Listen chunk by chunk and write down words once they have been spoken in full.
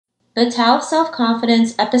The Tao of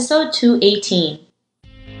Self-Confidence, Episode 218.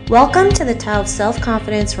 Welcome to the Tao of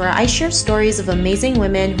Self-Confidence, where I share stories of amazing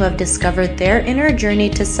women who have discovered their inner journey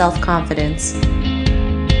to self-confidence.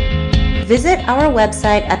 Visit our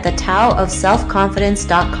website at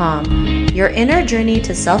thetaoofselfconfidence.com. Your inner journey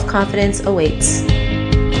to self-confidence awaits.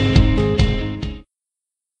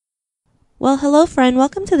 Well, hello friend.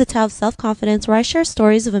 Welcome to the Tao of Self-Confidence, where I share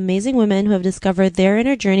stories of amazing women who have discovered their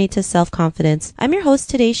inner journey to self-confidence. I'm your host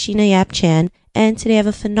today, Sheena Yap Chan, and today I have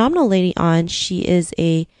a phenomenal lady on. She is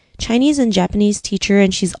a Chinese and Japanese teacher,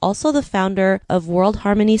 and she's also the founder of World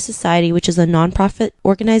Harmony Society, which is a nonprofit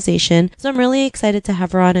organization. So I'm really excited to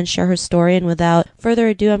have her on and share her story. And without further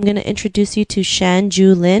ado, I'm going to introduce you to Shan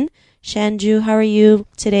Ju Lin. Shan Ju, how are you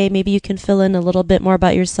today? Maybe you can fill in a little bit more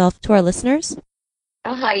about yourself to our listeners.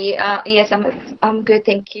 Hi. Yes, I'm good.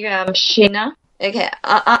 Thank you. I'm Sheena. Okay,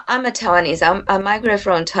 I'm a Taiwanese. I migrated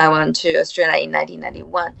from Taiwan to Australia in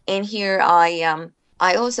 1991, and here I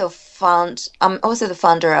also I'm also the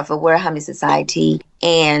founder of a World Harmony Society,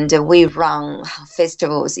 and we run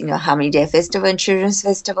festivals, Harmony Day Festival and Children's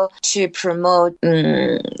Festival to promote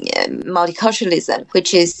multiculturalism,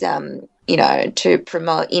 which is to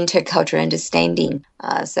promote intercultural understanding,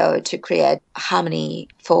 so to create harmony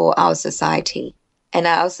for our society. And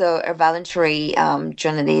I also a voluntary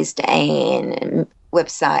journalist and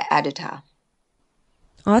website editor.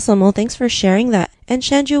 Awesome. Well, thanks for sharing that. And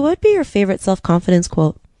Shanju, what would be your favorite self-confidence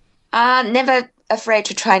quote? Never afraid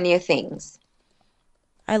to try new things.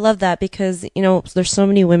 I love that because, there's so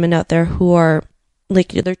many women out there who are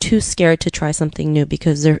like, they're too scared to try something new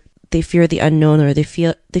because they fear the unknown, or they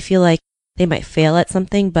feel like they might fail at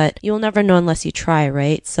something, but you'll never know unless you try,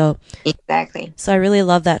 right? So exactly. So I really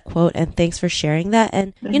love that quote, and thanks for sharing that.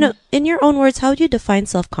 And, in your own words, how would you define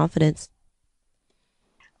self-confidence?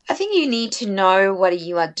 I think you need to know what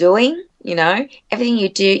you are doing. Everything you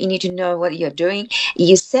do, you need to know what you're doing.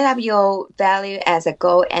 You set up your value as a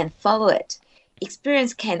goal and follow it.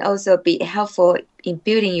 Experience can also be helpful in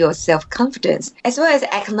building your self-confidence, as well as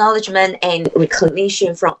acknowledgement and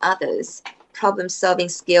recognition from others. Problem-solving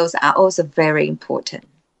skills are also very important.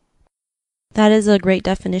 That is a great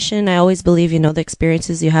definition. I always believe, the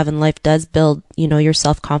experiences you have in life does build, your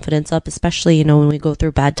self-confidence up, especially, when we go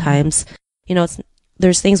through bad times.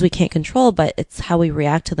 There's things we can't control, but it's how we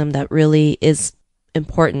react to them that really is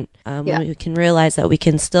important. When we can realize that we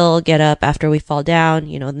can still get up after we fall down,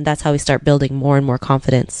 then that's how we start building more and more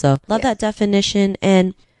confidence. So love that definition.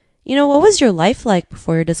 And, what was your life like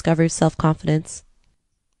before you discovered self-confidence?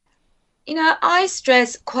 I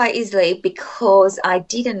stress quite easily because I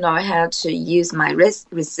didn't know how to use my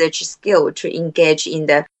research skill to engage in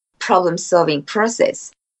the problem-solving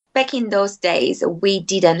process. Back in those days, we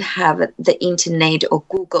didn't have the internet or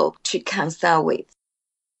Google to consult with.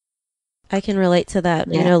 I can relate to that.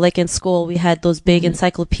 Like in school, we had those big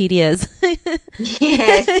encyclopedias.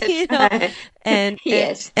 Yes. And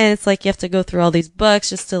yes. And it's like you have to go through all these books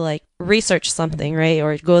just to like research something, right?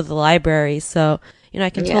 Or go to the library. So, I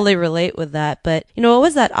can totally relate with that. But, what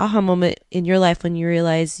was that aha moment in your life when you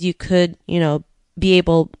realized you could, be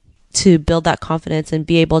able to build that confidence and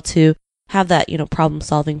be able to have that, problem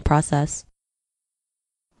solving process?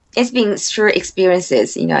 It's been through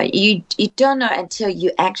experiences, you don't know until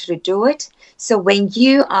you actually do it. So when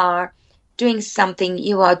you are doing something,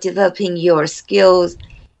 you are developing your skills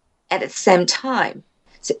at the same time.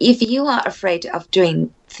 So if you are afraid of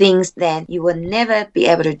doing things, then you will never be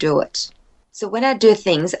able to do it. So when I do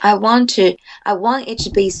things, I want it to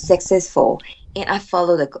be successful, and I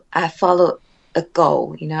follow a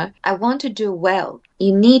goal, I want to do well.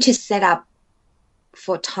 You need to set up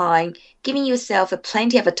for time, giving yourself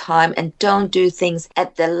plenty of time, and don't do things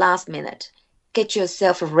at the last minute. Get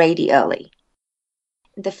yourself ready early.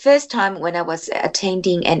 The first time when I was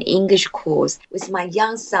attending an English course with my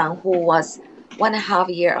young son, who was 1.5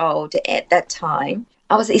 years old at that time,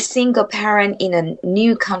 I was a single parent in a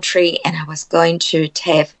new country, and I was going to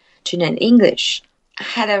TAFE to learn English. I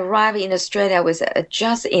had arrived in Australia with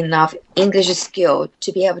just enough English skill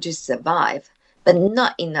to be able to survive, but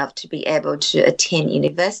not enough to be able to attend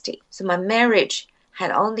university. So my marriage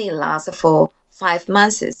had only lasted for 5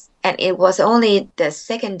 months, and it was only the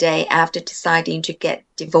second day after deciding to get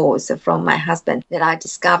divorced from my husband that I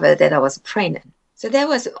discovered that I was pregnant. So there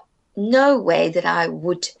was no way that I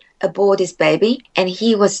would abort this baby, and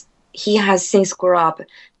he has since grown up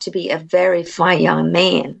to be a very fine young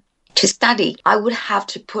man. To study, I would have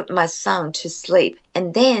to put my son to sleep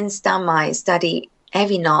and then start my study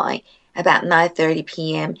every night about 9:30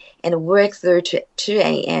 p.m. and work through to 2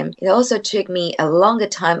 a.m. It also took me a longer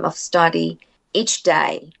time of study each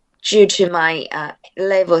day. due to my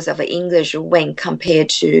levels of English when compared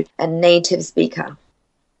to a native speaker.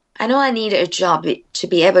 I know I need a job to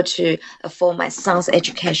be able to afford my son's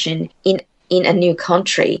education in a new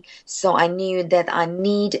country. So I knew that I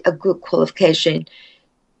need a good qualification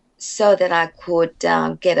so that I could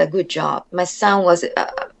get a good job. My son was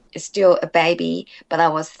still a baby, but I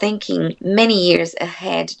was thinking many years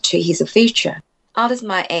ahead to his future. Others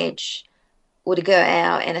my age would go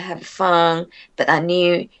out and have fun, but I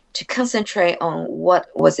knew to concentrate on what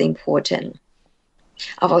was important.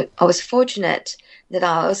 I was fortunate that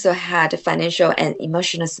I also had financial and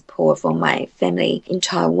emotional support from my family in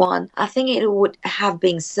Taiwan. I think it would have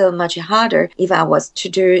been so much harder if I was to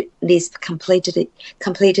do this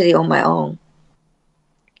completely on my own.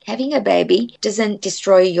 Having a baby doesn't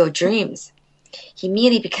destroy your dreams. He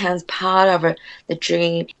merely becomes part of the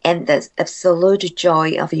dream and the absolute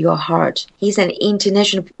joy of your heart. He's an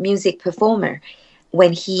international music performer.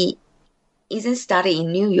 When he isn't studying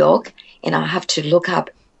in New York, and I have to look up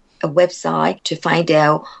a website to find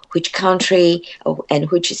out which country and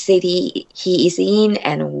which city he is in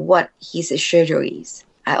and what his schedule is.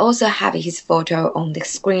 I also have his photo on the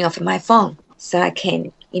screen of my phone, so I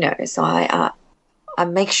can, I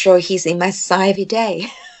make sure he's in my sight every day.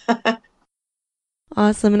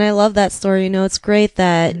 Awesome. And I love that story. It's great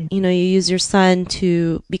that, you use your son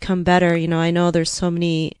to become better. I know there's so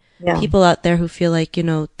many people out there who feel like,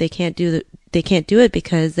 they can't do it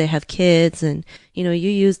because they have kids, and you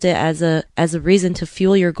used it as a reason to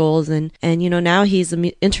fuel your goals, and now he's an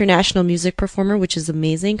international music performer, which is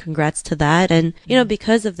amazing. Congrats to that. And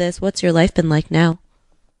because of this, what's your life been like now?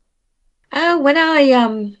 When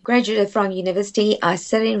I graduated from university, I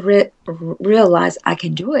suddenly realized I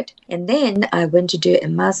can do it, and then I went to do a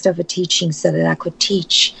master of teaching so that I could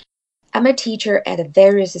teach. I'm a teacher at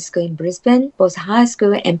various schools in Brisbane, both high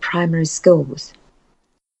school and primary schools.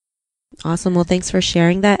 Awesome. Well, thanks for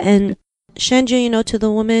sharing that. And Shan Ju, to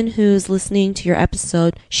the woman who's listening to your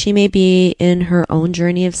episode, she may be in her own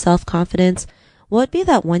journey of self-confidence. What would be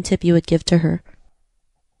that one tip you would give to her?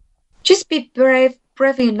 Just be brave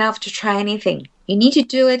enough to try anything. You need to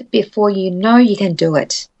do it before you know you can do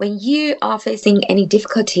it. When you are facing any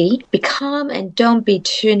difficulty, be calm and don't be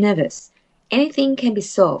too nervous. Anything can be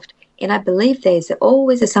solved. And I believe there is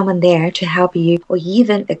always someone there to help you, or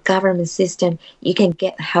even a government system you can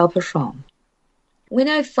get help from. When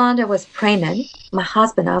I found I was pregnant, my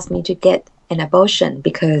husband asked me to get an abortion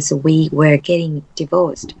because we were getting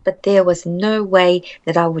divorced. But there was no way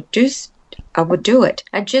that I would do it.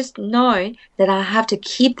 I just know that I have to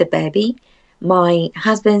keep the baby. My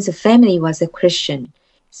husband's family was a Christian,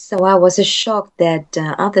 so I was shocked that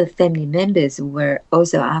other family members were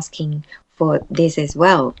also asking for this as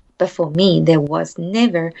well. But for me, there was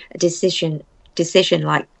never a decision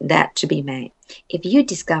like that to be made. If you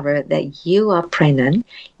discover that you are pregnant,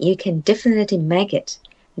 you can definitely make it.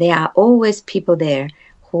 There are always people there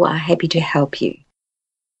who are happy to help you.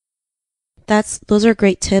 Those are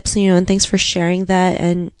great tips, and thanks for sharing that.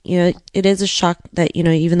 And, it is a shock that,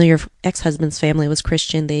 even though your ex-husband's family was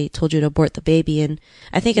Christian, they told you to abort the baby. And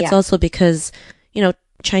I think it's also because,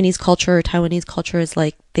 Chinese culture or Taiwanese culture is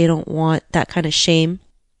like, they don't want that kind of shame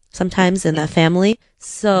sometimes in that family.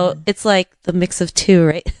 So it's like the mix of two,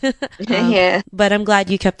 right? Yeah. But I'm glad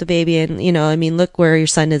you kept the baby, and, look where your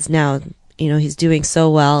son is now. He's doing so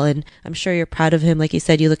well, and I'm sure you're proud of him. Like you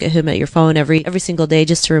said, you look at him at your phone every single day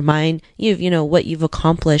just to remind you of, what you've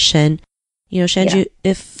accomplished. And, Shan Ju,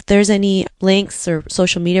 if there's any links or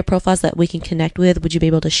social media profiles that we can connect with, would you be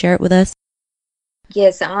able to share it with us?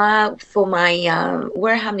 Yes, for my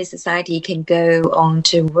World Harmony Society, you can go on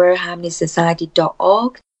to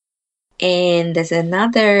worldharmonysociety.org. And there's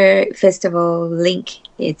another festival link.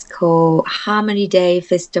 It's called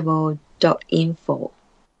harmonydayfestival.info.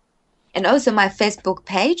 And also my Facebook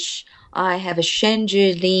page, I have a Shan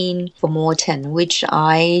Ju Lin for Morton, which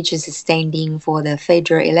I just standing for the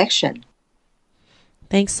federal election.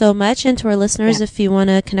 Thanks so much. And to our listeners, if you want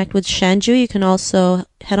to connect with Shan Ju, you can also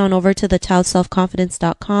head on over to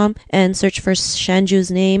thetaoselfconfidence.com and search for Shan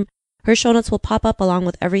Ju's name. Her show notes will pop up along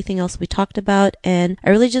with everything else we talked about. And I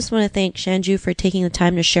really just want to thank Shan Ju for taking the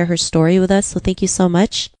time to share her story with us. So thank you so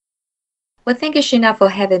much. Well, thank you, Sheena, for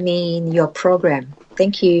having me in your program.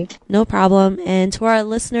 Thank you. No problem. And to our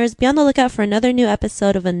listeners, be on the lookout for another new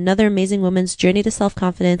episode of another amazing woman's journey to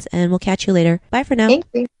self-confidence, and we'll catch you later. Bye for now. Thank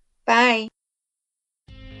you. Bye.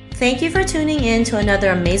 Thank you for tuning in to another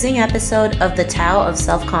amazing episode of The Tao of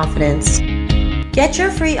Self-Confidence. Get your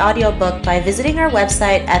free audiobook by visiting our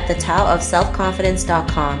website at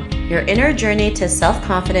thetaoofselfconfidence.com. Your inner journey to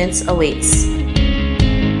self-confidence awaits.